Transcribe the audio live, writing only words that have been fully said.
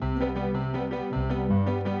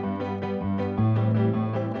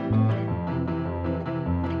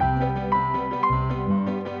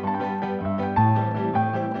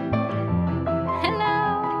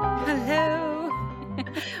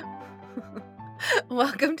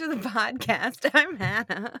Welcome to the podcast. I'm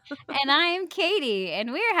Hannah. And I'm Katie,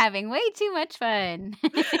 and we're having way too much fun.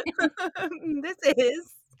 This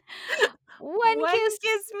is One One Kiss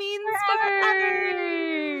Kiss Means Forever.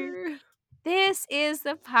 Forever. This is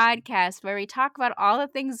the podcast where we talk about all the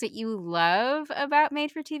things that you love about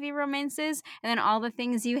made for TV romances and then all the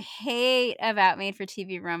things you hate about made for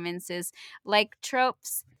TV romances, like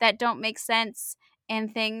tropes that don't make sense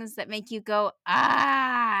and things that make you go,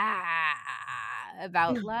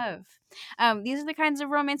 about love. These are the kinds of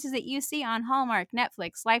romances that you see on Hallmark,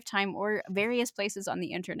 Netflix, Lifetime, or various places on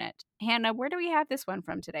the internet. Hannah, where do we have this one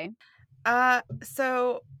from today?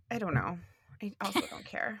 So I don't know. I also don't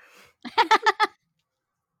care.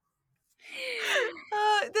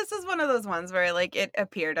 This is one of those ones where it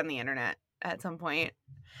appeared on the internet at some point.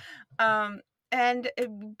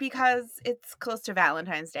 Because it's close to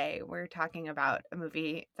Valentine's Day, we're talking about a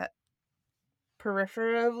movie that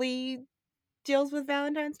peripherally deals with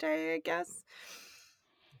Valentine's Day, I guess.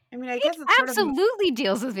 I mean, I It guess it's sort of absolutely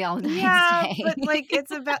deals with Valentine's yeah, Day. but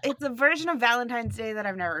it's a version of Valentine's Day that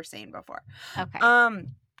I've never seen before. Okay.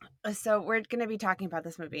 So we're going to be talking about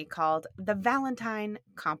this movie called The Valentine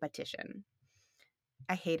Competition.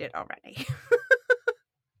 I hate it already.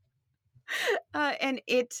 And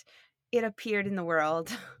it appeared in the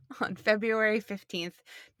world on February 15th,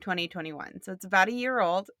 2021. So it's about a year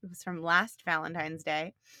old. It was from last Valentine's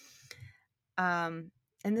Day. And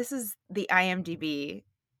this is the IMDb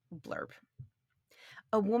blurb.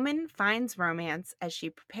 A woman finds romance as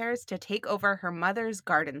she prepares to take over her mother's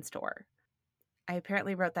garden store. I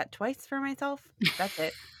apparently wrote that twice for myself. That's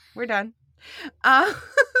it. We're done.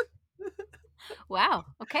 Wow.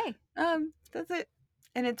 Okay. That's it.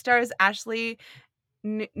 And it stars Ashley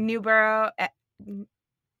Newborough.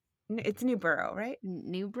 It's Newborough, right?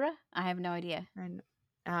 Newbra? I have no idea. And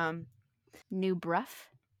Newbruff?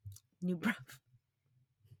 Newborough.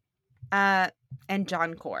 And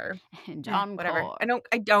John Core. John Whatever. Core.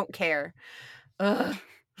 I don't care. Ugh.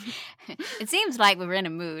 It seems like we're in a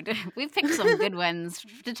mood. We've picked some good ones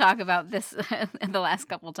to talk about this the last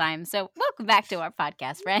couple times. So welcome back to our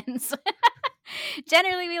podcast, friends.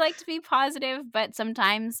 Generally, we like to be positive, but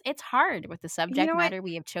sometimes it's hard with the subject matter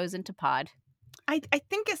we have chosen to pod. I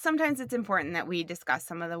think sometimes it's important that we discuss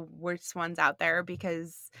some of the worst ones out there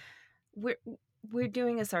because we're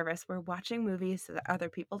doing a service. We're watching movies so that other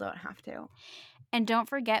people don't have to. And don't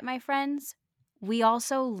forget, my friends, we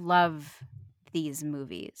also love these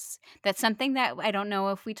movies. That's something that I don't know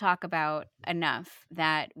if we talk about enough,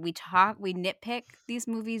 that we nitpick these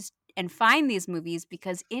movies and find these movies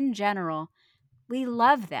because in general, we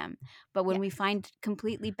love them. But when we find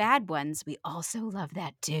completely bad ones, we also love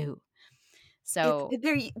that too. So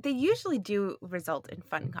they usually do result in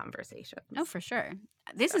fun conversations. Oh, for sure.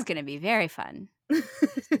 This is going to be very fun.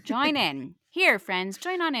 Join in. Here, friends,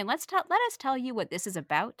 join on in. Let us tell you what this is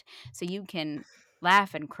about so you can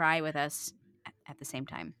laugh and cry with us at the same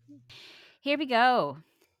time. Here we go.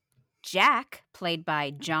 Jack, played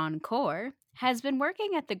by John Core, has been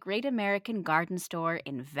working at the Great American Garden Store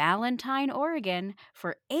in Valentine, Oregon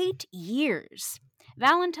for 8 years.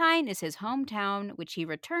 Valentine is his hometown, which he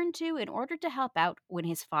returned to in order to help out when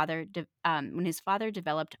his father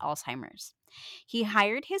developed Alzheimer's. He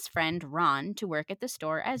hired his friend Ron to work at the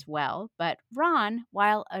store as well, but Ron,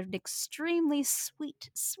 while an extremely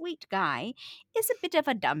sweet guy, is a bit of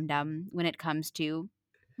a dum-dum when it comes to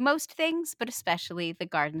most things, but especially the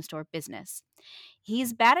garden store business.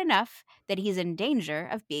 He's bad enough that he's in danger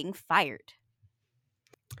of being fired.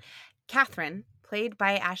 Catherine, played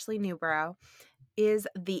by Ashley Newborough, is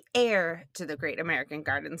the heir to the Great American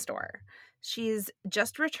Garden Store. She's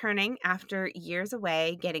just returning after years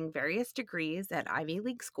away getting various degrees at Ivy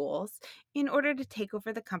League schools in order to take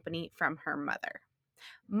over the company from her mother.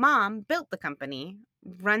 Mom built the company,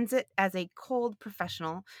 runs it as a cold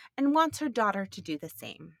professional, and wants her daughter to do the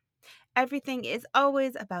same. Everything is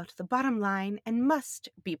always about the bottom line and must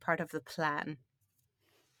be part of the plan.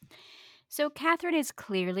 So Catherine is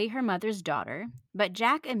clearly her mother's daughter, but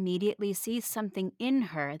Jack immediately sees something in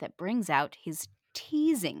her that brings out his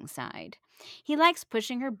teasing side. He likes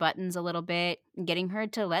pushing her buttons a little bit, getting her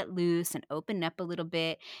to let loose and open up a little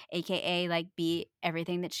bit, aka be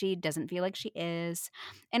everything that she doesn't feel like she is.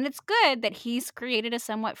 And it's good that he's created a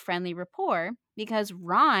somewhat friendly rapport because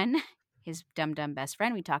Ron, his dum-dum best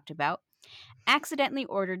friend we talked about, accidentally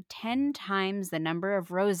ordered 10 times the number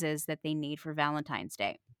of roses that they need for Valentine's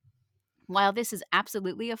Day. While this is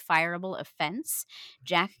absolutely a fireable offense,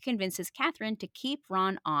 Jack convinces Catherine to keep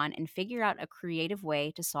Ron on and figure out a creative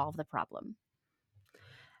way to solve the problem.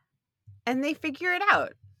 And they figure it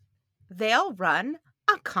out. They'll run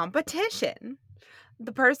a competition.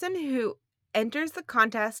 The person who enters the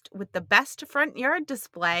contest with the best front yard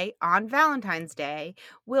display on Valentine's Day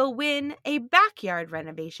will win a backyard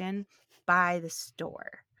renovation by the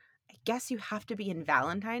store. I guess you have to be in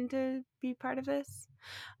Valentine to be part of this.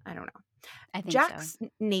 I don't know. I think so. Jack's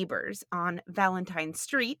neighbors on Valentine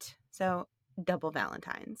Street, so double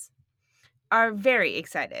Valentines, are very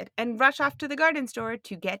excited and rush off to the garden store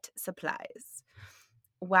to get supplies.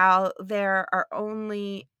 While there are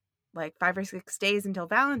only like 5 or 6 days until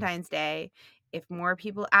Valentine's Day, if more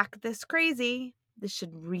people act this crazy, this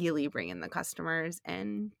should really bring in the customers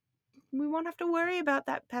and we won't have to worry about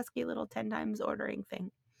that pesky little 10 times ordering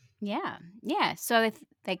thing. Yeah. Yeah. So I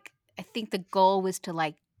think the goal was to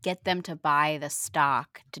like get them to buy the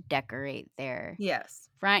stock to decorate their Yes.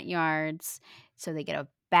 front yards so they get a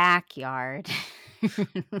backyard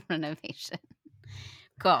renovation.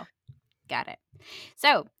 Cool. Got it.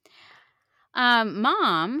 So,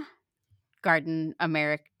 mom,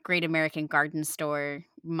 Great American Garden Store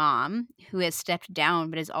mom, who has stepped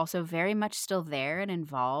down but is also very much still there and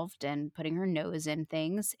involved and putting her nose in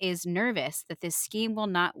things, is nervous that this scheme will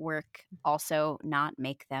not work, also not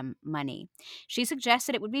make them money. She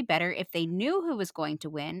suggested it would be better if they knew who was going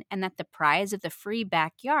to win and that the prize of the free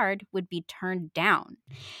backyard would be turned down.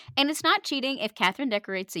 And it's not cheating if Catherine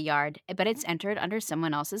decorates a yard, but it's entered under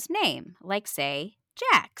someone else's name, like, say,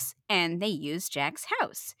 Jack's, and they use Jack's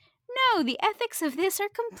house. No, the ethics of this are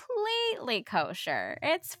completely kosher.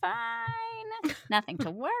 It's fine. Nothing to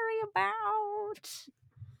worry about.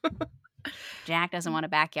 Jack doesn't want a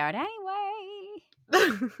backyard anyway.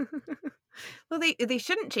 Well, they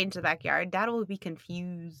shouldn't change the backyard. Dad will be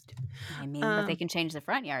confused. I mean, but they can change the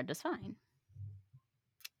front yard just fine.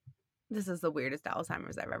 This is the weirdest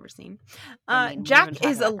Alzheimer's I've ever seen. I mean, Jack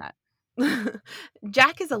is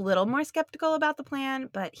Jack is a little more skeptical about the plan,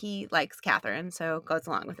 but he likes Catherine, so goes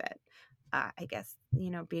along with it. I guess,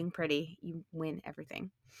 being pretty, you win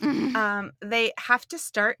everything. They have to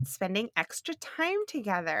start spending extra time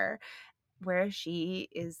together where she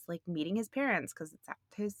is like meeting his parents because it's at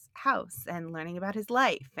his house and learning about his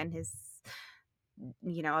life and his,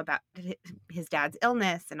 about his dad's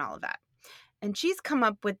illness and all of that. And she's come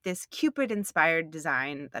up with this Cupid-inspired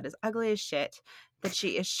design that is ugly as shit that she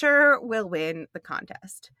is sure will win the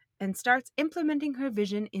contest and starts implementing her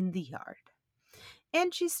vision in the yard.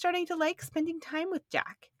 And she's starting to like spending time with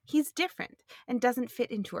Jack. He's different and doesn't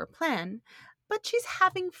fit into her plan, but she's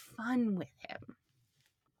having fun with him.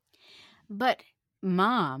 But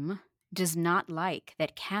Mom does not like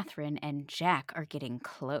that Catherine and Jack are getting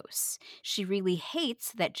close. She really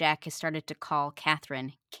hates that Jack has started to call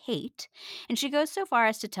Catherine Kate, and she goes so far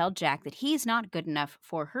as to tell Jack that he's not good enough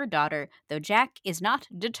for her daughter, though Jack is not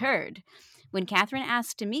deterred. When Catherine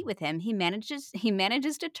asks to meet with him, he manages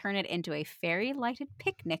to turn it into a fairy-lighted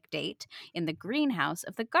picnic date in the greenhouse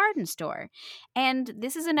of the garden store. And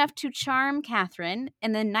this is enough to charm Catherine,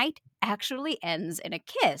 and the night actually ends in a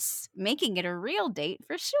kiss, making it a real date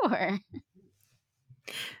for sure.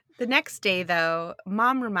 The next day, though,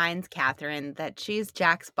 Mom reminds Catherine that she's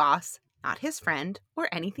Jack's boss, not his friend or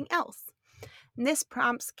anything else. And this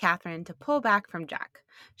prompts Catherine to pull back from Jack.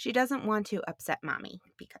 She doesn't want to upset Mommy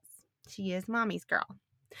because she is Mommy's girl.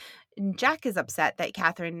 And Jack is upset that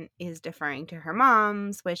Catherine is deferring to her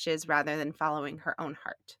mom's wishes rather than following her own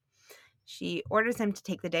heart. She orders him to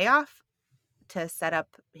take the day off to set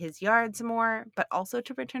up his yard some more, but also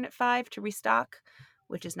to return at 5 to restock,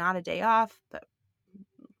 which is not a day off, but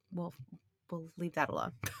we'll leave that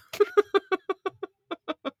alone.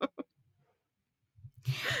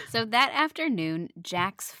 So that afternoon,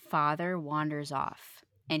 Jack's father wanders off,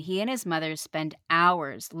 and he and his mother spend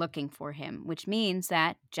hours looking for him, which means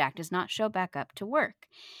that Jack does not show back up to work.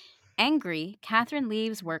 Angry, Catherine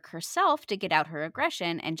leaves work herself to get out her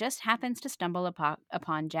aggression and just happens to stumble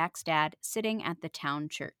upon Jack's dad sitting at the town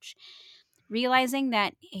church. Realizing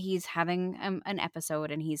that he's having an episode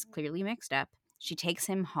and he's clearly mixed up, she takes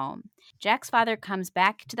him home. Jack's father comes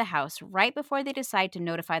back to the house right before they decide to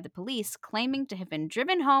notify the police, claiming to have been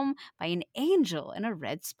driven home by an angel in a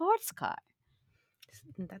red sports car.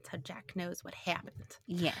 That's how Jack knows what happened.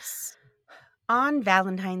 Yes. On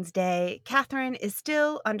Valentine's Day, Catherine is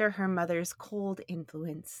still under her mother's cold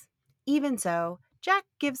influence. Even so, Jack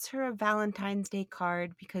gives her a Valentine's Day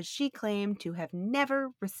card because she claimed to have never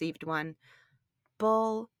received one.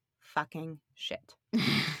 Bull fucking shit.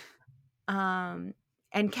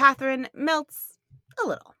 And Catherine melts a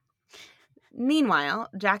little. Meanwhile,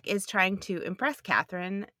 Jack is trying to impress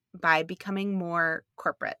Catherine by becoming more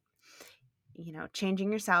corporate.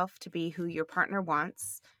 Changing yourself to be who your partner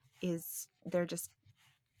wants they're just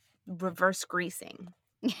reverse greasing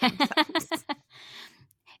themselves.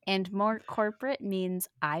 And more corporate means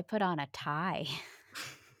I put on a tie.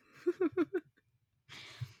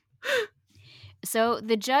 So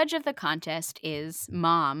the judge of the contest is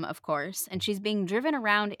Mom, of course, and she's being driven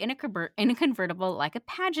around in a convertible like a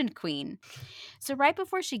pageant queen. So right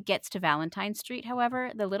before she gets to Valentine Street,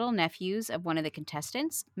 however, the little nephews of one of the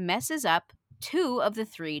contestants messes up two of the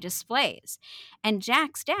three displays. And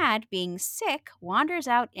Jack's dad, being sick, wanders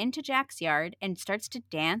out into Jack's yard and starts to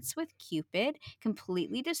dance with Cupid,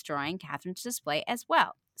 completely destroying Catherine's display as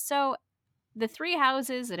well. So the three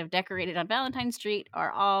houses that have decorated on Valentine Street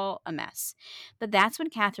are all a mess. But that's when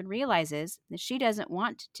Catherine realizes that she doesn't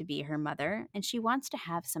want to be her mother and she wants to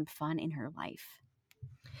have some fun in her life.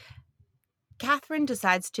 Catherine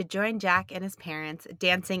decides to join Jack and his parents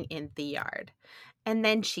dancing in the yard. And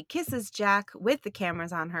then she kisses Jack with the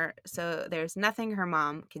cameras on her, so there's nothing her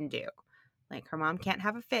mom can do. Like, her mom can't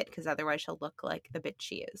have a fit because otherwise she'll look like the bitch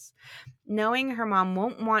she is. Knowing her mom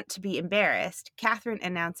won't want to be embarrassed, Catherine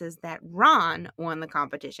announces that Ron won the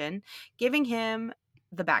competition, giving him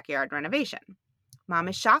the backyard renovation. Mom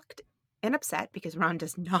is shocked and upset because Ron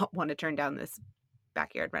does not want to turn down this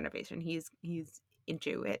backyard renovation. He's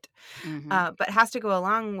into it, but has to go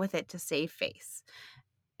along with it to save face.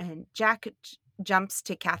 And Jack jumps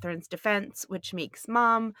to Catherine's defense, which makes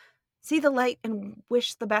Mom see the light and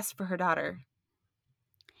wish the best for her daughter.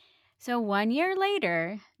 So 1 year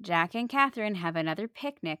later, Jack and Catherine have another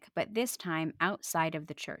picnic, but this time outside of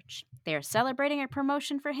the church. They are celebrating a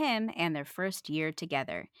promotion for him and their first year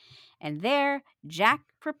together. And there, Jack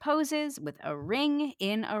proposes with a ring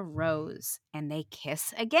in a rose. And they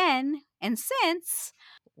kiss again. And since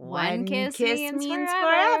one kiss means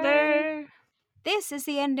forever, this is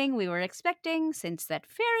the ending we were expecting since that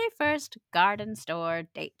very first garden store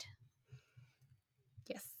date.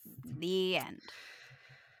 Yes. The end.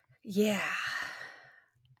 Yeah.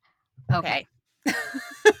 Okay.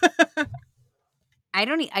 I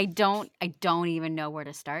don't even know where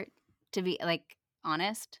to start, to be like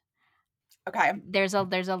honest. Okay. There's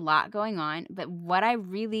a lot going on, but what I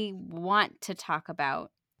really want to talk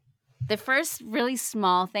about, the first really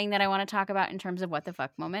small thing that I want to talk about in terms of what the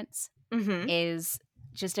fuck moments is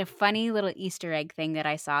just a funny little Easter egg thing that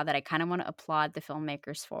I saw that I kind of want to applaud the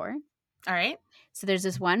filmmakers for. All right. So there's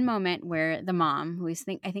this one moment where the mom, who I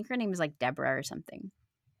think her name is like Deborah or something.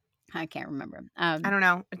 I can't remember. I don't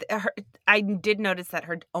know. I did notice that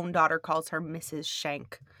her own daughter calls her Mrs.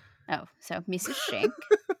 Shank. Oh, so Mrs. Shank.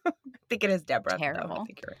 I think it is Deborah. Terrible. Though. I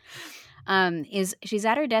think you're right. She's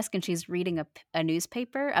at her desk and she's reading a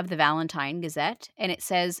newspaper of the Valentine Gazette, and it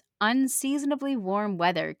says unseasonably warm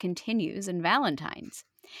weather continues in Valentine's.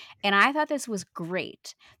 And I thought this was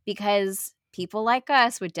great because people like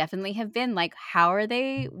us would definitely have been like, how are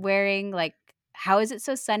they wearing, like, how is it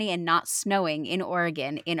so sunny and not snowing in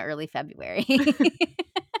Oregon in early February?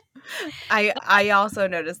 I also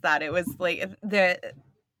noticed that it was like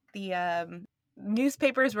the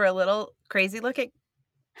newspapers were a little crazy looking,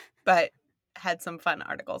 but had some fun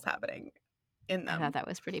articles happening in them. I thought that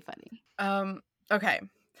was pretty funny. Okay.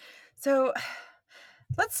 So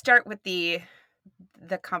let's start with the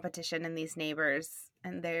competition and these neighbors,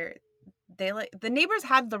 and the neighbors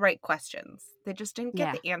had the right questions. They just didn't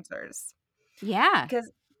get the answers. Yeah.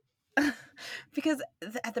 Because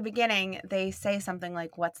at the beginning they say something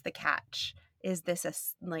like, "What's the catch? Is this a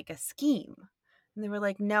scheme?" And they were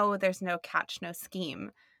like, "No, there's no catch, no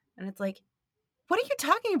scheme." And it's like, what are you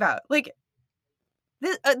talking about? Like,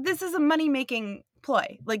 this is a money-making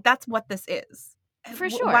ploy. Like, that's what this is. For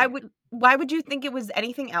sure. Why would you think it was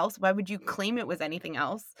anything else? Why would you claim it was anything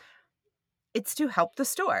else? It's to help the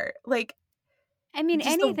store. Like, I mean,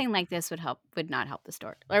 anything like this would not help the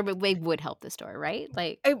store, or would help the store, right?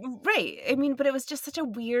 Like, right. I mean, but it was just such a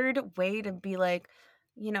weird way to be like,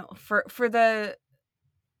 you know, for the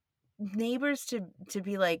neighbors to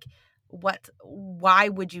be like, why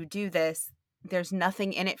would you do this? There's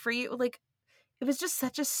nothing in it for you. Like, it was just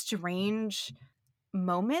such a strange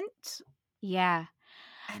moment. Yeah.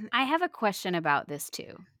 And I have a question about this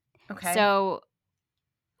too. Okay. So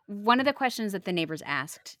one of the questions that the neighbors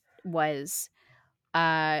asked was,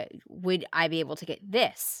 would I be able to get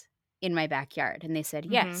this in my backyard? And they said,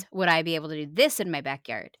 yes. Would I be able to do this in my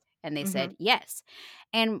backyard? And they said, yes.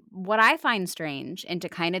 And what I find strange, and to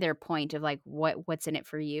kind of their point of like, what's in it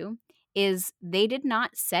for you, is they did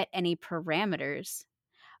not set any parameters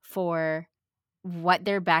for what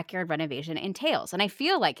their backyard renovation entails. And I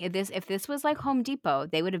feel like if this was like Home Depot,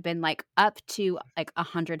 they would have been like up to like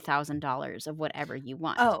 $100,000 of whatever you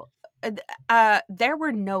want. Oh, There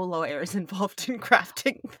were no lawyers involved in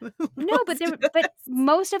crafting No, most of but this.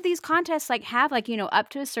 most of these contests like have like, up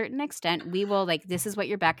to a certain extent, we will like this is what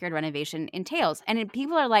your backyard renovation entails. And then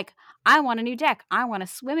people are like, I want a new deck, I want a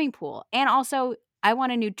swimming pool, and also I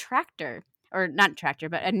want a new tractor, or not tractor,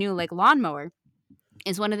 but a new like lawnmower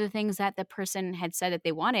is one of the things that the person had said that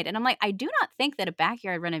they wanted. And I'm like, I do not think that a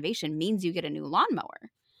backyard renovation means you get a new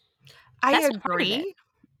lawnmower. I That's part of it. agree.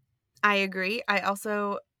 I agree. I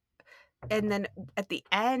also, and then at the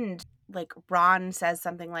end, like Ron says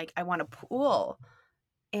something like, I want a pool.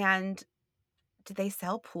 And do they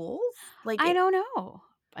sell pools? Like I it, don't know.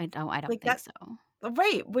 I don't like think that, so.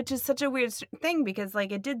 right? Which is such a weird thing because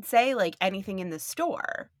like it did say like anything in the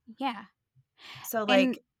store. Yeah. So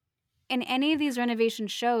And like, in any of these renovation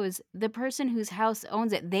shows, the person whose house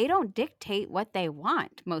owns it, they don't dictate what they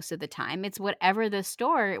want most of the time. It's whatever the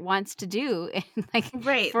store wants to do, like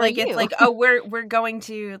right? for Like it's you. like, oh, we're going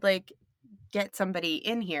to like get somebody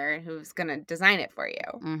in here who's gonna design it for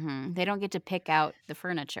you. They don't get to pick out the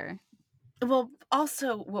furniture. Well,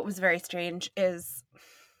 also, what was very strange is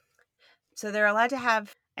so they're allowed to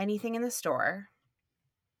have anything in the store,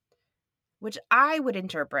 which I would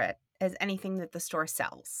interpret as anything that the store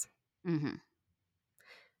sells. hmm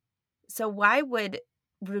So, why would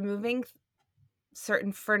removing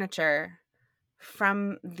certain furniture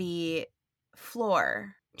from the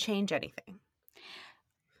floor change anything?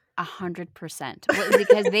 100%.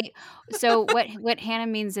 Because they, so what Hannah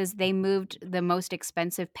means is they moved the most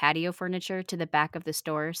expensive patio furniture to the back of the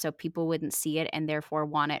store so people wouldn't see it and therefore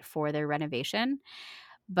want it for their renovation.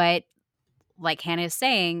 But like Hannah is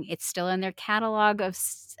saying, it's still in their catalog of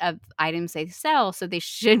items they sell, so they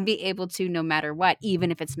should be able to no matter what,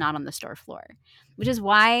 even if it's not on the store floor. Which is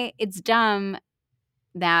why it's dumb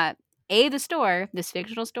that A, the store, this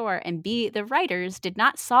fictional store, and B, the writers did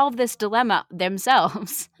not solve this dilemma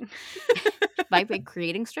themselves by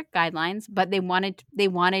creating strict guidelines, but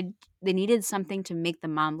they needed something to make the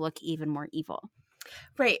mom look even more evil.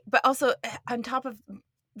 Right. But also, on top of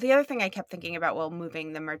the other thing I kept thinking about while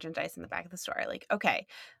moving the merchandise in the back of the store, like, okay,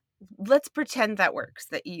 let's pretend that works.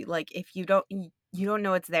 That you like, if you don't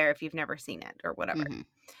know it's there if you've never seen it or whatever. hmm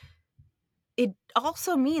It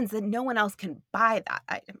also means that no one else can buy that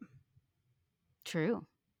item. True.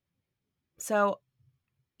 So,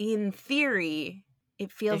 in theory,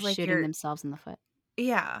 it They're feels like shooting you're themselves in the foot.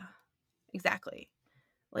 yeah, exactly.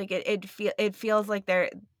 Like it feels like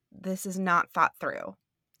this is not thought through.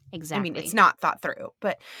 I mean, it's Exactly. not thought through,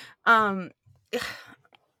 but um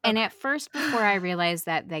And okay. at first, before I realized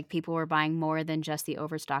that like people were buying more than just the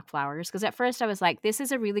overstock flowers, because at first I was like, this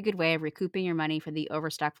is a really good way of recouping your money for the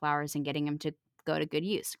overstock flowers and getting them to go to good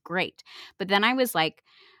use. Great. But then I was like,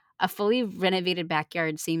 a fully renovated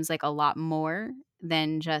backyard seems like a lot more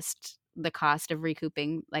than just the cost of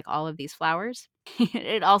recouping like all of these flowers.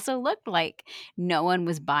 It also looked like no one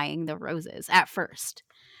was buying the roses at first.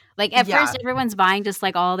 Like at Yeah. first everyone's buying just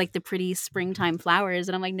like all like the pretty springtime flowers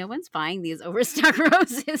and I'm like no one's buying these overstock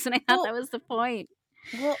roses and I thought that Well, was the point.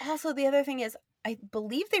 also the other thing is I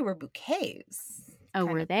believe they were bouquets. Oh,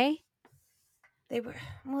 Kind were of. they? They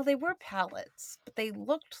were pallets, but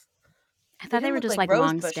I they thought they didn't were look just like like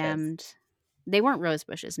rose long bushes. stemmed. They weren't rose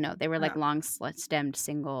bushes, no. They were like Oh. long stemmed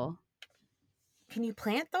single. Can you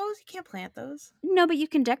plant those? You can't plant those. No, but you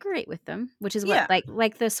can decorate with them, which is what Yeah.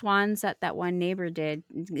 like the swans that one neighbor did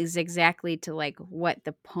is exactly to like what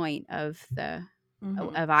the point of the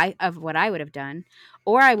Mhm. of what I would have done.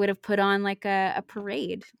 Or I would have put on like a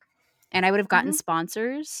parade and I would have gotten Mhm.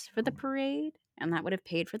 sponsors for the parade and that would have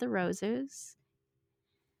paid for the roses.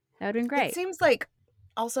 That would have been It great. seems like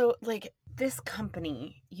also like this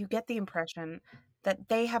company, you get the impression that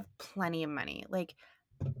they have plenty of money. Like,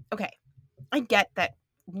 okay, I get that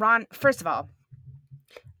Ron, first of all,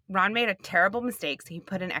 Ron made a terrible mistake, so he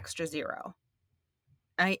put an extra zero.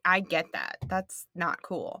 I get that. That's not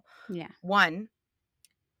cool. Yeah. One,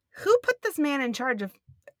 who put this man in charge of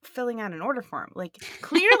filling out an order form? Like,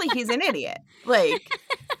 clearly he's an idiot. Like,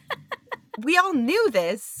 we all knew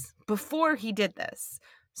this before he did this.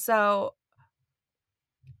 So,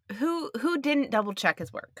 who didn't double check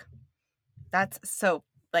his work? That's so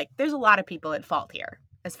like there's a lot of people at fault here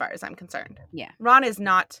as far as I'm concerned. Yeah. Ron is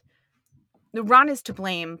to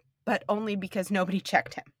blame, but only because nobody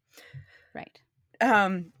checked him. Right.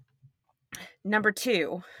 Number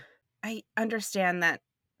 2, I understand that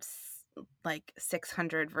like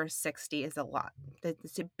 600 versus 60 is a lot.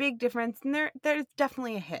 It's a big difference and there's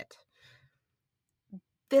definitely a hit.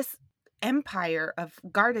 This empire of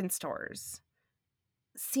garden stores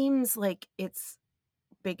seems like it's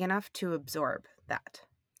big enough to absorb that.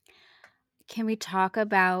 Can we talk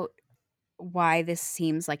about why this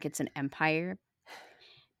seems like it's an empire,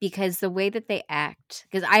 because the way that they act,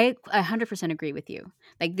 because I 100% agree with you.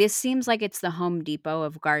 Like, this seems like it's the Home Depot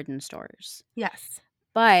of garden stores. Yes.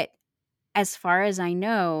 But as far as I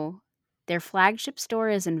know, their flagship store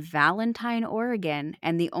is in Valentine, Oregon,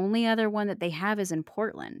 and the only other one that they have is in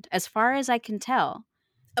Portland, as far as I can tell.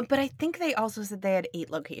 But I think they also said they had 8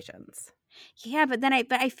 locations. Yeah, but then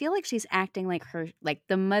I feel like she's acting like her, like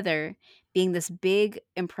the mother being this big,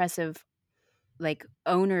 impressive, like,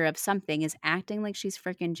 owner of something, is acting like she's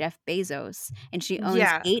freaking Jeff Bezos, and she owns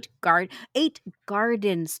Yeah. 8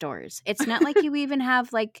 garden stores. It's not like you even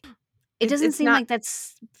have, like, it doesn't It's seem not. like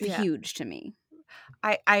that's Yeah. huge to me.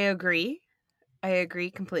 I agree. I agree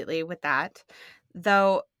completely with that.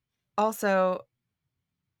 Though also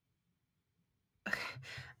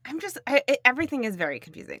I'm just everything is very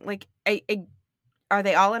confusing. Like are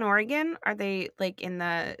they all in Oregon? Are they like in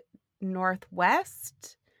the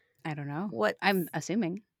Northwest? I don't know. What? I'm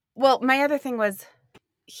assuming. Well, my other thing was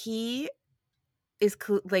he is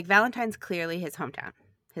like Valentine's clearly his hometown.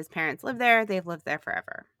 His parents live there. They've lived there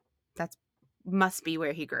forever. That's must be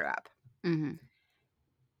where he grew up. Mhm.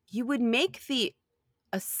 You would make the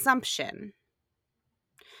assumption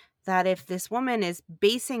that if this woman is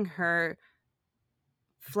basing her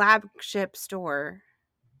flagship store,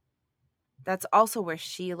 that's also where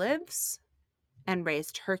she lives and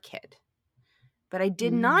raised her kid. But I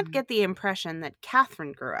did not Mm. get the impression that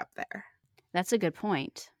Catherine grew up there. That's a good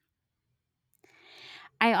point.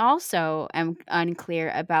 I also am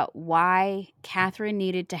unclear about why Catherine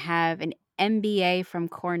needed to have an MBA from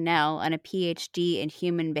Cornell and a PhD in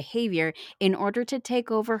human behavior in order to take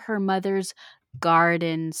over her mother's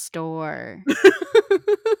garden store.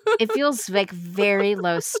 It feels like very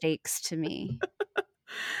low stakes to me.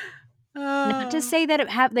 Not to Oh. say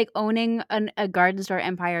that owning a garden store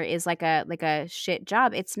empire is like a shit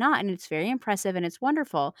job. It's not, and it's very impressive and it's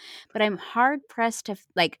wonderful. But I'm hard pressed to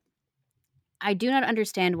I do not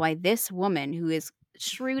understand why this woman, who is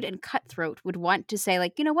shrewd and cutthroat, would want to say,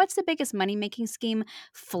 like, what's the biggest money making scheme?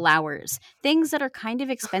 Flowers. Things that are kind of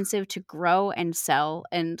expensive to grow and sell.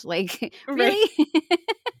 And, like, Right. really?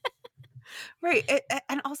 Right.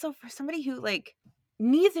 And also for somebody who, like,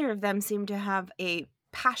 neither of them seem to have a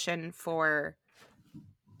passion for out.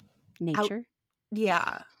 Nature.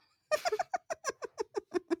 Yeah.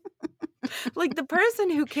 Like, the person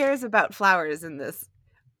who cares about flowers in this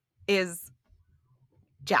is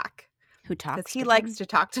Jack, Who because talks he to likes them. to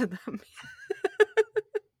talk to them.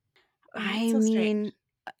 Oh, it's I so strange. mean,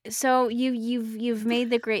 so you've made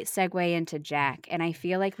the great segue into Jack, and I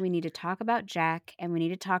feel like we need to talk about Jack, and we need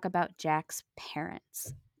to talk about Jack's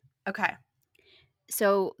parents. Okay.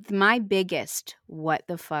 So my biggest what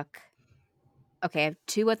the fuck. Okay, I have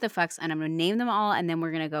 2 what the fucks, and I'm gonna name them all, and then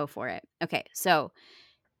we're gonna go for it. Okay, so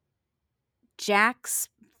Jack's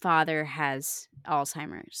father has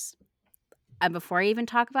Alzheimer's. And before I even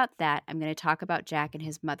talk about that, I'm gonna talk about Jack and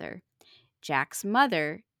his mother. Jack's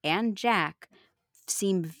mother and Jack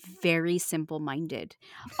seem very simple-minded.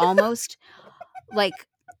 Almost like,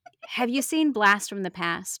 have you seen Blast from the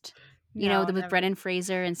Past? No, With never. Brendan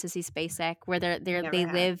Fraser and Sissy Spacek, where Never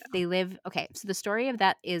have. they live. Okay, so the story of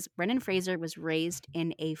that is Brendan Fraser was raised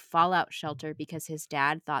in a fallout shelter because his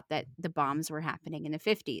dad thought that the bombs were happening in the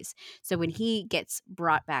 50s. So when he gets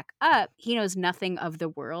brought back up, he knows nothing of the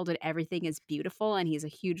world and everything is beautiful, and he's a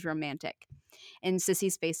huge romantic. And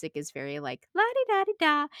Sissy Spacek is very like la di da di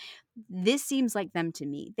da. This seems like them to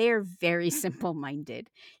me. They are very simple minded.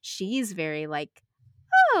 She's very like,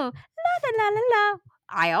 oh, la la la la la.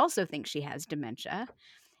 I also think she has dementia.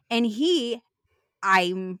 And he,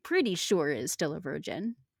 I'm pretty sure, is still a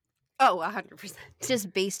virgin. Oh, 100%.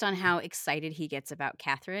 Just based on how excited he gets about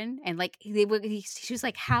Catherine. And like, she was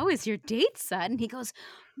like, how is your date, son? And he goes,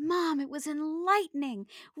 Mom, it was enlightening.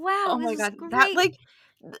 Wow, Oh this my was God. That, great. like,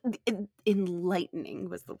 enlightening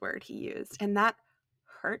was the word he used. And that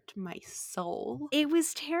hurt my soul. It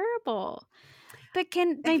was terrible. But I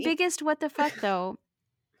my mean, biggest what the fuck, though,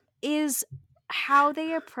 is how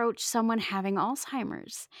they approach someone having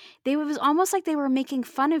Alzheimer's. It was almost like they were making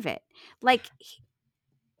fun of it. Like,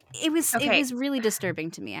 it okay. was really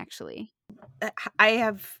disturbing to me, actually. I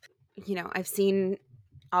have, I've seen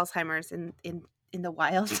Alzheimer's in the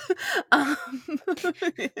wild. um,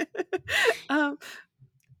 um,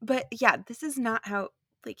 but yeah, this is not how,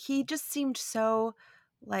 like, he just seemed so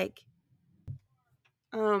like,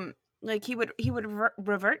 like he would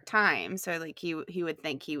revert time. So like he would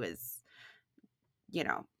think he was,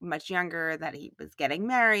 much younger, that he was getting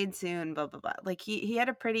married soon, blah, blah, blah. Like he had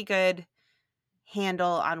a pretty good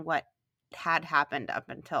handle on what had happened up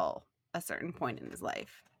until a certain point in his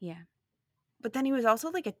life. Yeah. But then he was also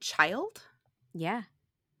like a child. Yeah.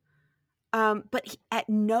 But at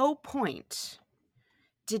no point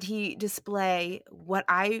did he display what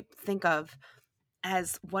I think of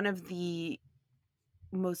as one of the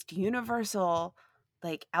most universal,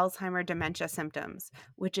 like, Alzheimer dementia symptoms,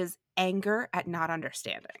 which is anger at not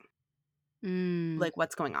understanding, Mm. like,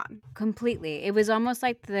 what's going on. Completely. It was almost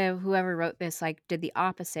like the whoever wrote this like did the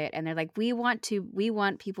opposite, and they're like, we want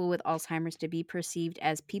people with Alzheimer's to be perceived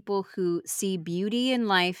as people who see beauty in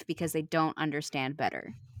life because they don't understand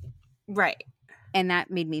better. Right. And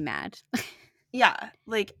that made me mad. Yeah.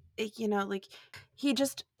 Like, like,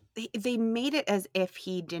 they made it as if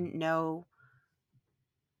he didn't know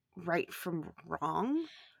right from wrong.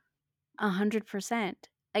 100%.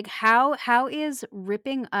 Like how is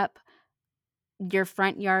ripping up your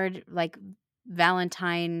front yard like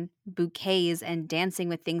Valentine bouquets and dancing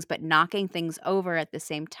with things, but knocking things over at the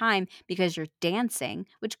same time because you're dancing,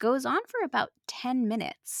 which goes on for about 10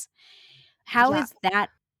 minutes. How Yeah. is that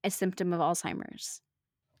a symptom of Alzheimer's?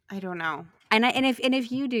 I don't know. And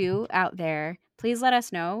if you do out there, please let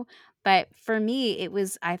us know. But for me,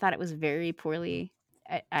 I thought it was very poorly,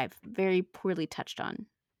 I've very poorly touched on.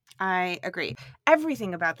 I agree.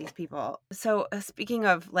 Everything about these people. So, speaking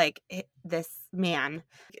of, like, this man,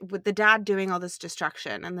 with the dad doing all this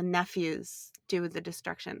destruction and the nephews do the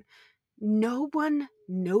destruction, no one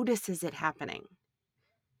notices it happening.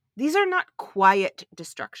 These are not quiet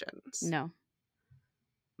destructions. No.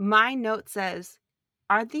 My note says,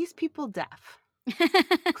 are these people deaf?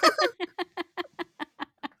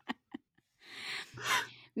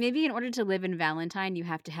 Maybe in order to live in Valentine, you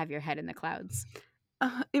have to have your head in the clouds.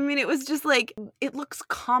 I mean, it was just like, it looks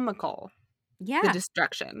comical, the Yeah.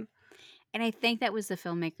 destruction. And I think that was the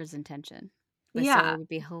filmmaker's intention. So Yeah. it would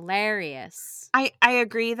be hilarious. I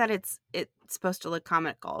agree that it's supposed to look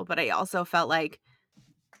comical, but I also felt like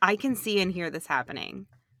I can see and hear this happening.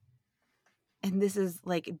 And this is,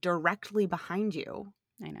 like, directly behind you.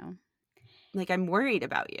 I know. Like, I'm worried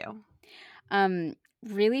about you.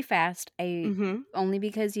 Really fast, Mhm. only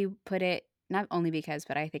because you put it, not only because,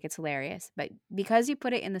 but I think it's hilarious, but because you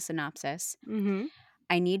put it in the synopsis, Mhm.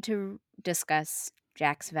 I need to discuss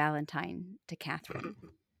Jack's Valentine to Catherine.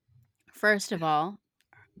 First of all,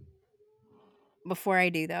 before I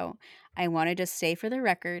do though, I want to just say for the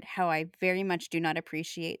record how I very much do not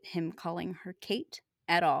appreciate him calling her Kate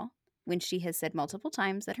at all when she has said multiple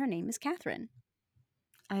times that her name is Catherine.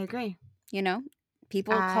 I agree. You know,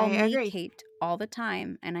 people I call me agree. Kate all the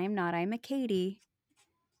time, and I'm not. I'm a Katie.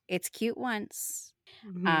 It's cute once.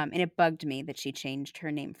 Mhm. And it bugged me that she changed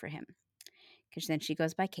her name for him because then she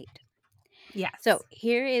goes by Kate. Yes. So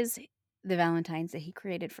here is the Valentines that he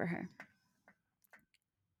created for her.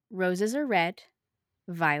 Roses are red,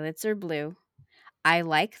 violets are blue. I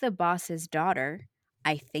like the boss's daughter.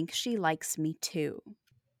 I think she likes me too.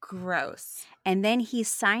 Gross. And then he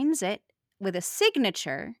signs it with a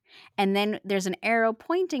signature, and then there's an arrow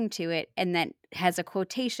pointing to it, and that has a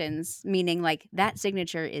quotations meaning like that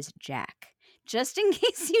signature is Jack. Just in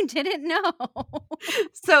case you didn't know.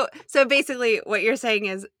 So basically what you're saying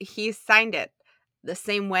is he signed it the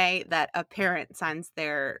same way that a parent signs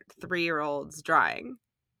their 3-year-old's drawing.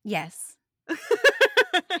 Yes.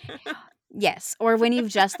 Yes. Or when you've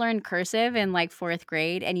just learned cursive in like 4th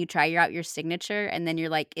grade and you try out your signature and then you're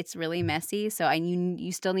like, it's really messy. So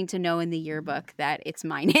you still need to know in the yearbook that it's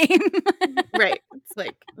my name. Right. It's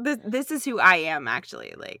like, this is who I am,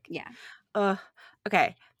 actually. Like, Yeah.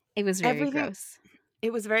 okay. It was very gross.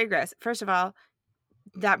 It was very gross. First of all,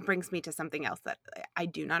 that brings me to something else that I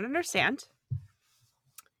do not understand.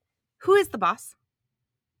 Who is the boss?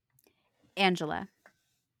 Angela.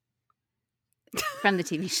 From the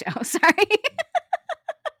TV show. Sorry.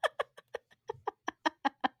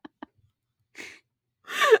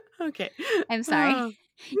 Okay. I'm sorry.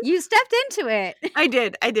 You stepped into it. I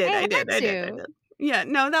did. I did. Yeah,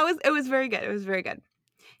 no, it was very good. It was very good.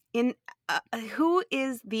 Who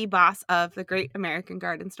is the boss of the Great American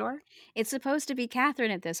Garden Store? It's supposed to be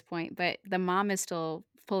Catherine at this point, but the mom is still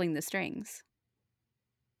pulling the strings.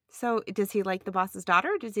 So does he like the boss's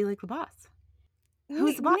daughter, or does he like the boss?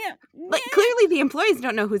 Who's the boss? Yeah. Like, clearly the employees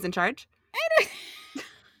don't know who's in charge. I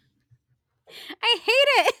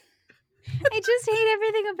hate it. I just hate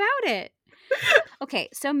everything about it. Okay,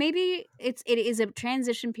 so maybe it is a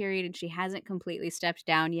transition period and she hasn't completely stepped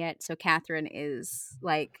down yet. So Catherine is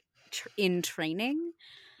like in training,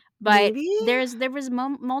 but Maybe? there was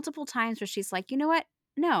multiple times where she's like, you know what?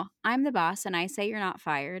 No, I'm the boss, and I say you're not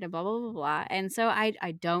fired, and blah blah blah blah. And so I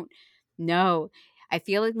don't know. I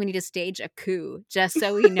feel like we need to stage a coup just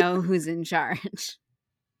so we know who's in charge.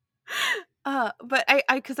 But I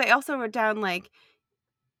because I also wrote down, like,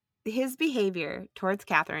 his behavior towards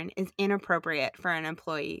Catherine is inappropriate for an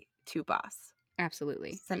employee to boss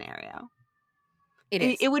Absolutely. scenario. It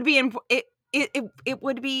is. It would be it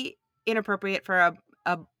would be inappropriate for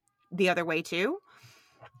a the other way too,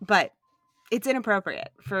 but it's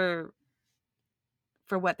inappropriate for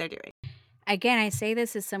what they're doing. Again, I say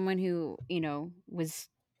this as someone who, who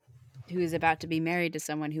is about to be married to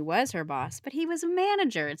someone who was her boss, but he was a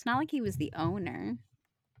manager. It's not like he was the owner.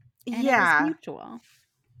 And it was Yeah. mutual.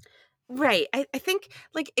 Right. I think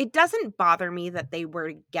like it doesn't bother me that they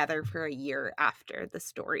were together for a year after the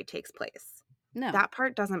story takes place. No. That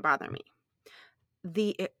part doesn't bother me.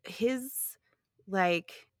 His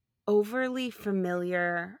like overly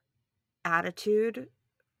familiar attitude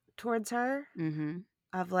towards her Mm-hmm.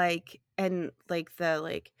 of like, and like the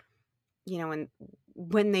like, you know,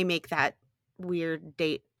 when they make that weird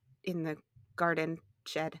date in the garden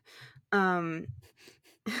shed,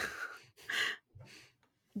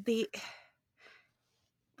 the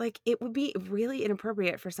like it would be really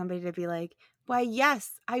inappropriate for somebody to be like, why,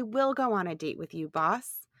 yes, I will go on a date with you,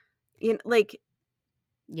 boss. Like,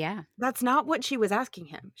 Yeah. that's not what she was asking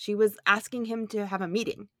him. She was asking him to have a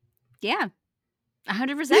meeting. Yeah.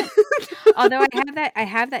 100%. Although I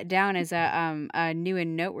have that down as a new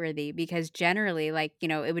and noteworthy, because generally, like,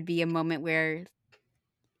 it would be a moment where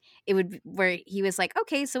he was like,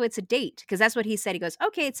 okay, so it's a date, because that's what he said. He goes,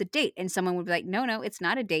 okay, it's a date, and someone would be like, no, it's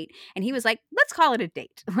not a date, and he was like, let's call it a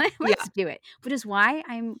date. Yeah. Let's do it. Which is why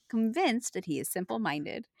I'm convinced that he is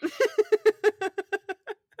simple-minded.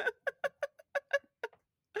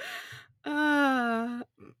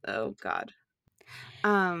 Oh God.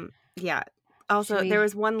 Yeah. Also, there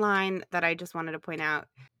was one line that I just wanted to point out.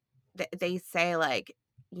 They say like,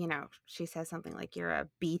 she says something like, you're a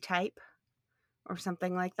B type or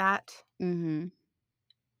something like that. Mm-hmm.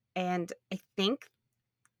 And I think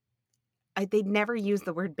they'd never use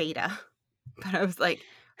the word beta, but I was like,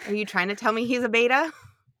 are you trying to tell me he's a beta?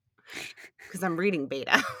 Because I'm reading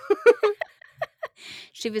beta.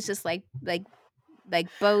 She was just like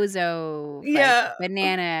bozo, Yeah. like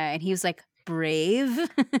banana, and he was like brave,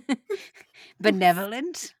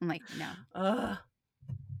 benevolent. I'm like, no. Ugh.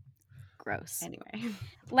 Gross. Anyway,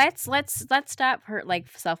 let's stop her like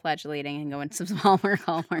self-flagellating and go into some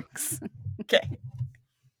hallmarks. Okay.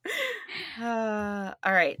 All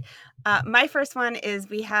right. My first one is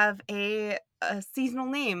we have a seasonal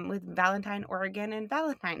name with Valentine, Oregon, and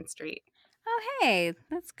Valentine Street. Oh, hey,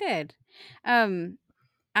 that's good.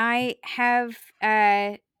 I have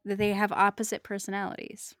that they have opposite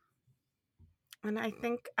personalities. And I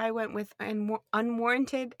think I went with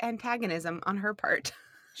unwarranted antagonism on her part.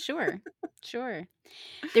 Sure.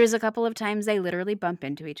 There's a couple of times they literally bump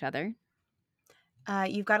into each other.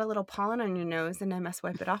 You've got a little pollen on your nose, and I must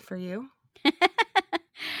wipe it off for you.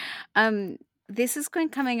 This is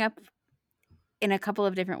coming up in a couple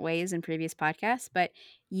of different ways in previous podcasts, but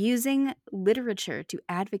using literature to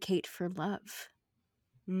advocate for love.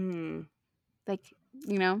 Like,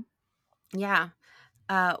 Yeah.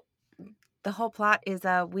 The whole plot is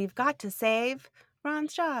we've got to save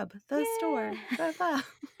Ron's job, the store. Blah, blah.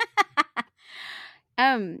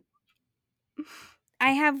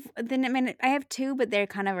 I have two, but they're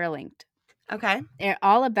kind of linked. Okay. They're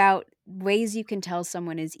all about ways you can tell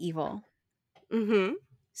someone is evil. Mm-hmm.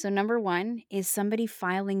 So number one is somebody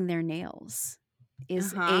filing their nails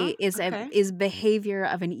is behavior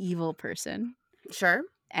of an evil person. Sure.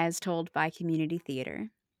 As told by Community Theater.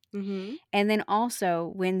 Mm-hmm. And then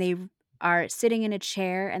also when they are sitting in a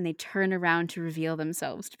chair and they turn around to reveal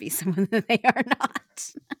themselves to be someone that they are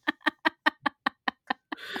not.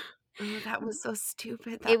 Oh, that was so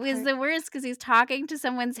stupid. It was the worst because he's talking to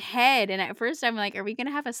someone's head. And at first I'm like, are we going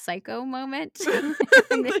to have a psycho moment? It's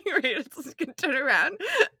going to turn around.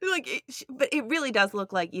 But it really does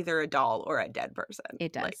look like either a doll or a dead person.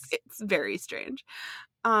 It does. It's very strange.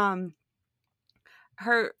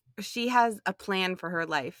 She has a plan for her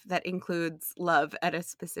life that includes love at a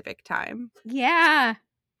specific time. Yeah.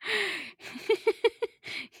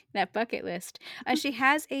 That bucket list. She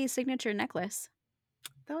has a signature necklace.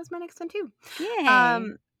 That was my next one too.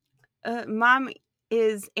 Yay. Mom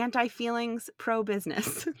is anti-feelings,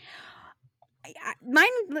 pro-business. That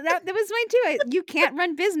was mine too. You can't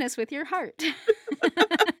run business with your heart.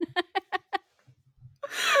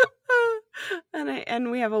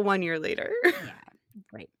 And we have a 1 year later. Yeah.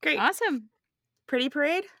 Great. Awesome. Pretty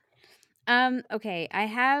Parade? Okay. I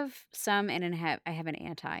have some and I have an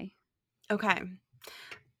anti. Okay.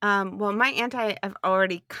 Well, my anti I've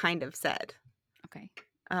already kind of said. Okay.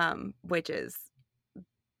 Which is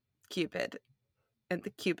Cupid and the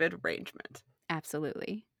Cupid arrangement.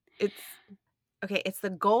 Absolutely. It's Okay, it's the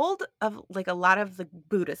gold of, like, a lot of the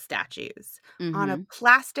Buddha statues on a Mm-hmm.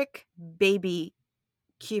 plastic baby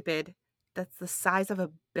Cupid that's the size of a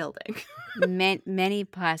building. Many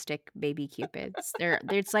plastic baby cupids.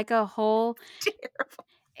 There's like a whole Terrible.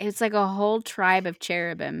 it's like a whole tribe of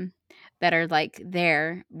cherubim that are like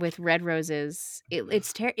there with red roses. It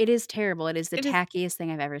is terrible. It is the It is tackiest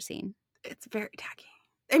thing I've ever seen. it's very tacky.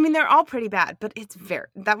 I mean, they're all pretty bad, but it's very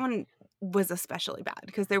that one was especially bad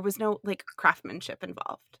because there was no, like, craftsmanship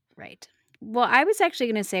involved. Right. Well, I was actually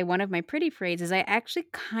going to say one of my pretty parades is I actually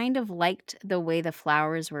kind of liked the way the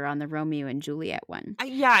flowers were on the Romeo and Juliet one.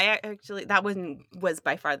 Yeah, I actually that one was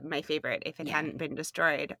by far my favorite. If it Yeah. hadn't been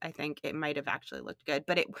destroyed, I think it might have actually looked good,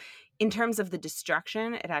 but it in terms of the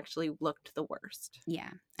destruction, it actually looked the worst Yeah,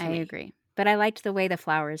 to I me. agree. But I liked the way the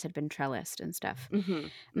flowers had been trellised and stuff. Mhm.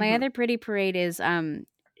 My Mhm. other pretty parade is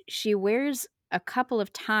she wears a couple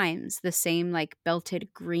of times the same like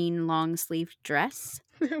belted green long sleeved dress.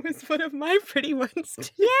 It was one of my pretty ones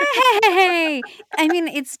too. Yay! I mean,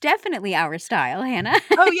 it's definitely our style, Hannah.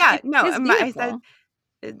 Oh, yeah. No, It's I said,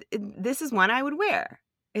 beautiful. This is one I would wear.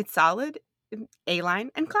 It's solid,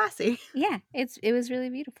 A-line, and classy." Yeah, it was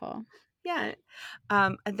really beautiful. Yeah.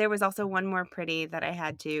 There was also one more pretty that I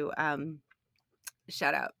had to,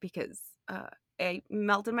 shout out because, it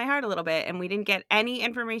melted my heart a little bit, and we didn't get any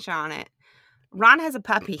information on it. Ron has a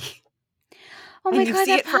puppy, Oh and my you god,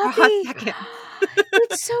 see that it for a hot puppy! second.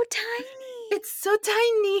 It's so tiny. It's so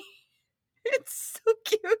tiny. It's so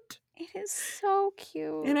cute. It is so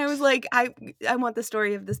And I was cute. like, I want the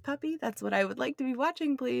story of this puppy. That's what I would like to be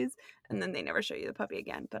watching, please." And then they never show you the puppy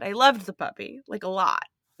again, but I loved the puppy, like, a lot.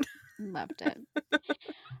 Loved it.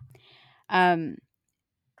 Um,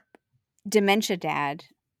 Dementia Dad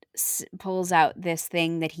pulls out this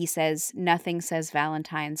thing that he says, "Nothing says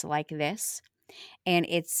Valentine's like this." And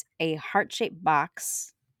it's a heart-shaped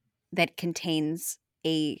box that contains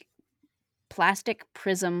a plastic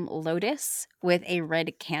prism lotus with a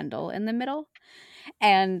red candle in the middle.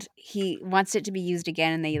 And he wants it to be used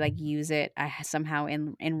again, and they like use it somehow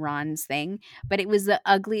in Ron's thing. But it was the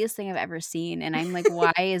ugliest thing I've ever seen, and I'm like,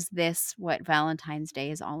 why is this what Valentine's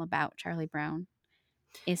Day is all about? Charlie Brown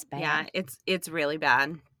is Yeah, bad. it's really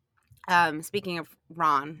bad. Speaking of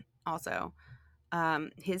Ron, also,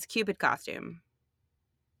 his Cupid costume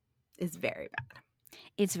is very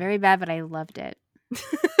It's very bad, but I loved it. bad.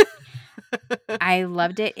 I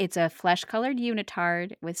loved it. It's a flesh-colored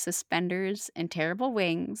unitard with suspenders and terrible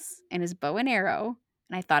wings and his bow and arrow,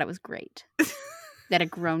 and I thought it was great that a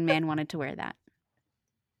grown man wanted to wear that.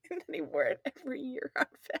 And then he wore it every year on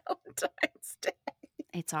Valentine's Day.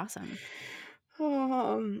 It's awesome.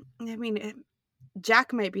 I mean,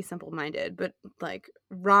 Jack might be simple-minded, but, like,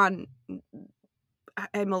 Ron,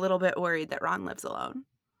 I'm a little bit worried that Ron lives alone.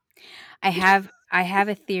 I have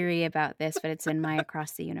a theory about this, but it's in my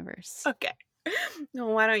Across the Universe. Okay.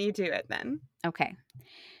 Well, why don't you do it then? Okay.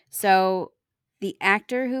 So the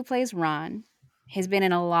actor who plays Ron has been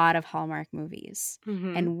in a lot of Hallmark movies.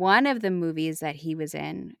 Mhm. And one of the movies that he was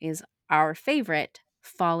in is our favorite,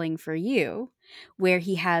 Falling for You, where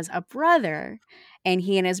he has a brother, and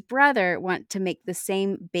he and his brother want to make the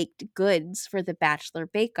same baked goods for the Bachelor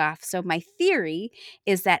Bake Off. So my theory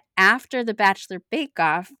is that after the Bachelor Bake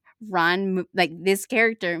Off, Ron, like this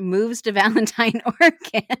character, moves to Valentine,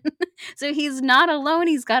 Oregon. So he's not alone.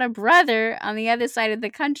 He's got a brother on the other side of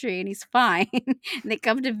the country, and he's fine. And they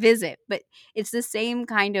come to visit. But it's the same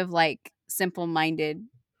kind of like simple-minded.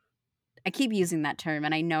 I keep using that term,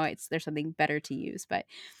 and I know there's something better to use, but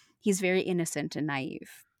he's very innocent and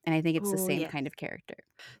naive. And I think it's the Oh, same yes. kind of character.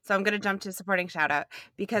 So I'm gonna jump to supporting shout out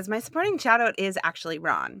because my supporting shout out is actually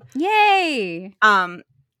Ron. Yay!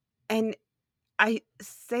 And I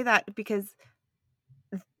say that because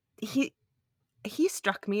he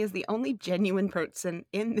struck me as the only genuine person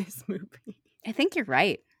in this movie. I think you're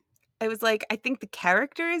right. I was like, I think the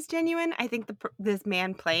character is genuine. I think this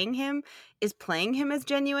man playing him is playing him as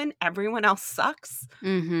genuine. Everyone else sucks.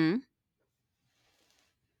 Mm-hmm.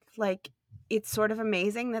 Like, it's sort of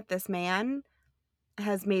amazing that this man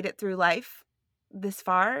has made it through life this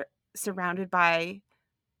far, surrounded by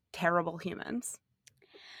terrible humans.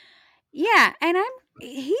 Yeah, and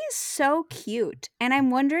he's so cute. And I'm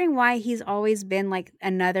wondering why he's always been like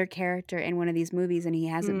another character in one of these movies and he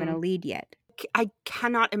hasn't been a lead yet. I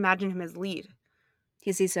cannot imagine him as lead.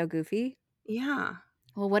 Is he so goofy? Yeah.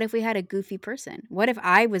 Well, what if we had a goofy person? What if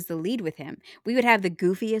I was the lead with him? We would have the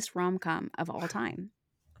goofiest rom-com of all time.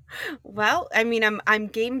 Well, I mean, I'm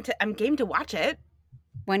game to watch it.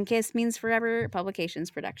 One Kiss Means Forever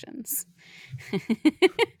Publications Productions.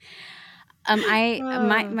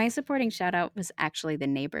 My supporting shout out was actually the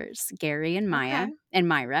neighbors, Gary and Maya Okay. and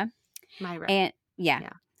Myra. Myra. And yeah.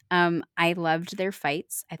 Yeah. I loved their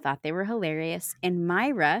fights. I thought they were hilarious. And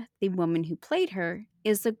Myra, the woman who played her,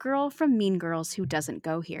 is the girl from Mean Girls who doesn't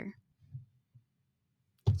go here.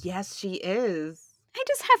 Yes, she is. I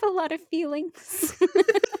just have a lot of feelings.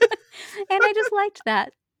 And I just liked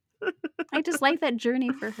that. I just liked that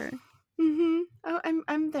journey for her. Mm-hmm. Oh,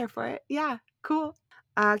 I'm there for it. Yeah, cool.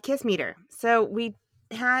 Kiss meter. So we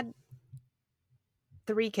had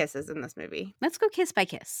 3 kisses in this movie. Let's go kiss by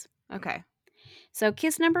kiss. Okay. So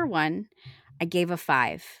kiss number 1, I gave a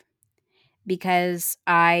 5 because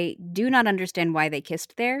I do not understand why they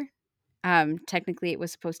kissed there. Technically it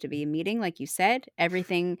was supposed to be a meeting, like you said.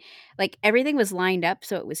 Everything was lined up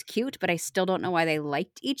so it was cute, but I still don't know why they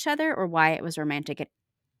liked each other or why it was romantic at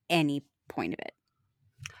any point of it.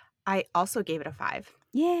 I also gave it a 5.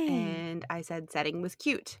 Yay. And I said setting was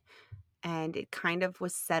cute. And it kind of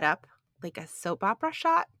was set up like a soap opera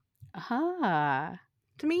shot Aha.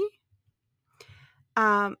 to me.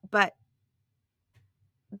 But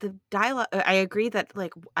the dialogue, I agree that,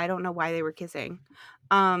 like, I don't know why they were kissing.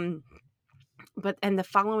 But the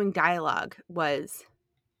following dialogue was,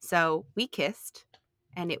 so we kissed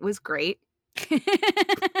and it was great.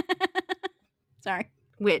 Sorry.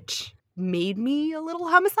 Which made me a little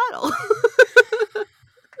homicidal.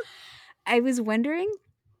 I was wondering,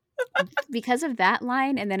 because of that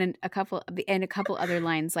line and then a couple other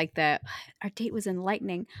lines like our date was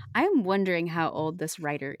enlightening. I'm wondering how old this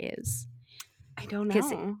writer is. I don't know.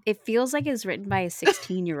 Because it feels like it's written by a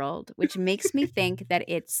 16-year-old, which makes me think that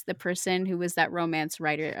it's the person who was that romance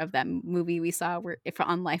writer of that movie we saw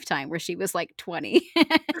on Lifetime, where she was like 20.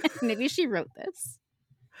 Maybe she wrote this.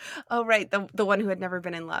 Oh, right. The one who had never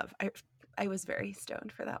been in love. I was very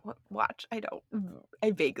stoned for that watch.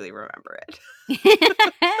 I vaguely remember it.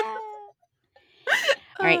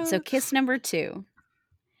 All right. So kiss number 2.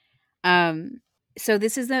 So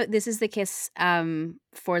this is the kiss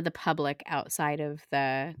for the public outside of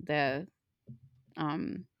the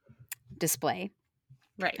display.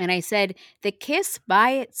 Right. And I said the kiss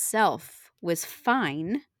by itself was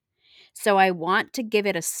fine. So I want to give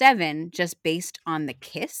it a 7 just based on the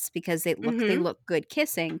kiss because they look good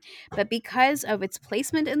kissing, but because of its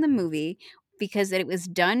placement in the movie, because it was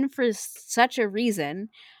done for such a reason,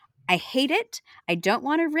 I hate it. I don't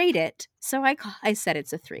want to rate it, so I said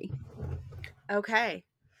it's a 3. Okay.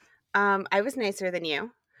 I was nicer than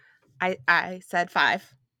you. I said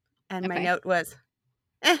 5, and my note was,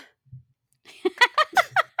 eh.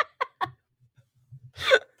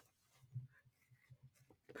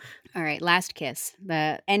 All right, last kiss.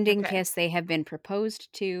 The ending kiss, they have been proposed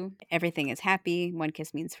to. Everything is happy. One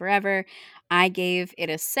kiss means forever. I gave it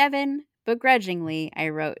a 7. Begrudgingly, I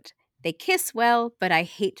wrote, they kiss well, but I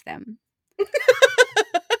hate them.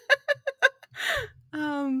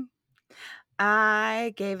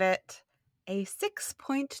 I gave it a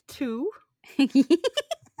 6.2.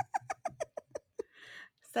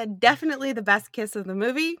 Said definitely the best kiss of the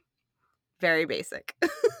movie. Very basic.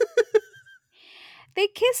 They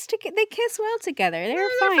kiss well together. They're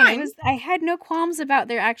fine. I had no qualms about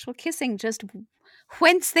their actual kissing, just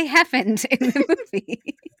whence they happened in the movie.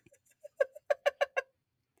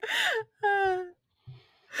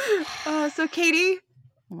 So Katie,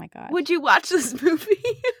 oh my God, would you watch this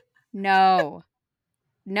movie? No,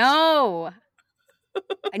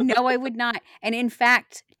 I would not. And in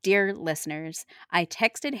fact, dear listeners, I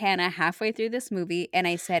texted Hannah halfway through this movie and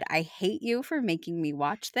I said, I hate you for making me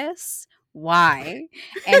watch this. Why?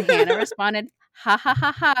 And Hannah responded, ha ha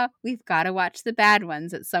ha ha, we've got to watch the bad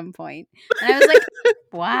ones at some point. And I was like,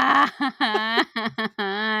 why?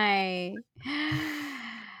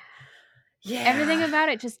 Yeah. Everything about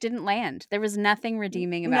it just didn't land. There was nothing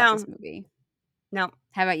redeeming about this movie. No.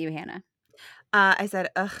 How about you, Hannah? I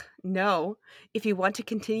said, ugh, no. If you want to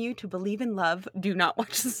continue to believe in love, do not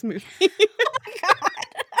watch this movie. Oh my God.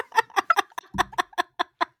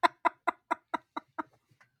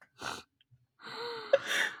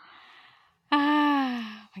 Oh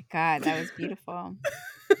my God, that was beautiful.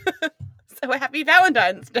 So happy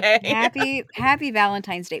Valentine's Day. Happy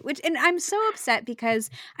Valentine's Day. And I'm so upset because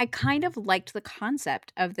I kind of liked the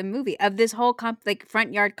concept of the movie, of this whole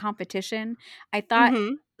front yard competition. I thought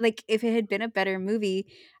like if it had been a better movie,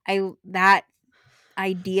 that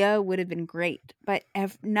idea would have been great, but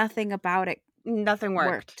nothing about it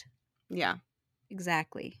worked. Yeah.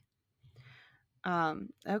 Exactly.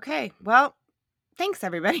 Okay. Well, thanks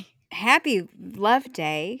everybody. Happy Love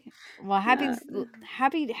Day. Well,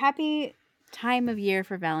 happy time of year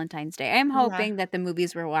for Valentine's Day. I'm hoping that the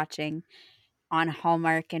movies we're watching on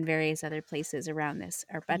Hallmark and various other places around this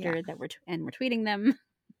are better, that we're tweeting them.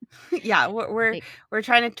 Yeah, we're Like, we're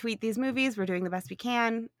trying to tweet these movies. We're doing the best we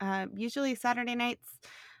can. Usually Saturday nights.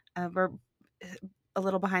 We're a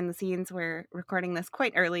little behind the scenes. We're recording this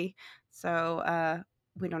quite early, so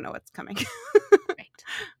we don't know what's coming. right.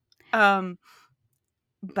 um,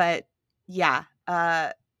 but yeah,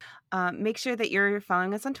 make sure that you're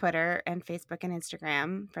following us on Twitter and Facebook and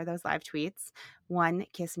Instagram for those live tweets. 1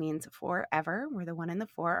 kiss means forever, where the 1 and the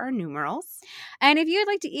 4 are numerals. And if you'd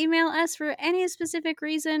like to email us for any specific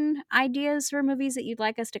reason, ideas for movies that you'd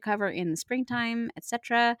like us to cover in the springtime,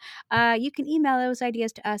 etc., you can email those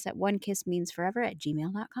ideas to us at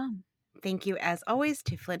onekissmeansforever@gmail.com. Thank you, as always,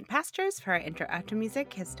 to Flint Pastures for our intro outro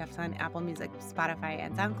music. His stuff's on Apple Music, Spotify,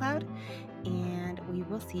 and SoundCloud. And we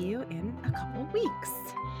will see you in a couple weeks.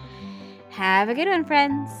 Have a good one,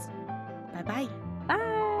 friends. Bye-bye. Bye.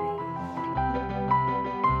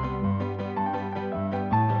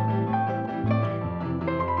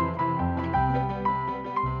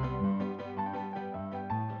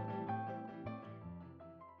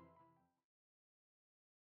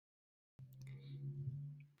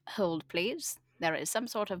 Hold, please. There is some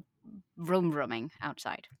sort of vroom vrooming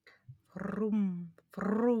outside. Vroom,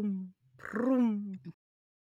 vroom, vroom.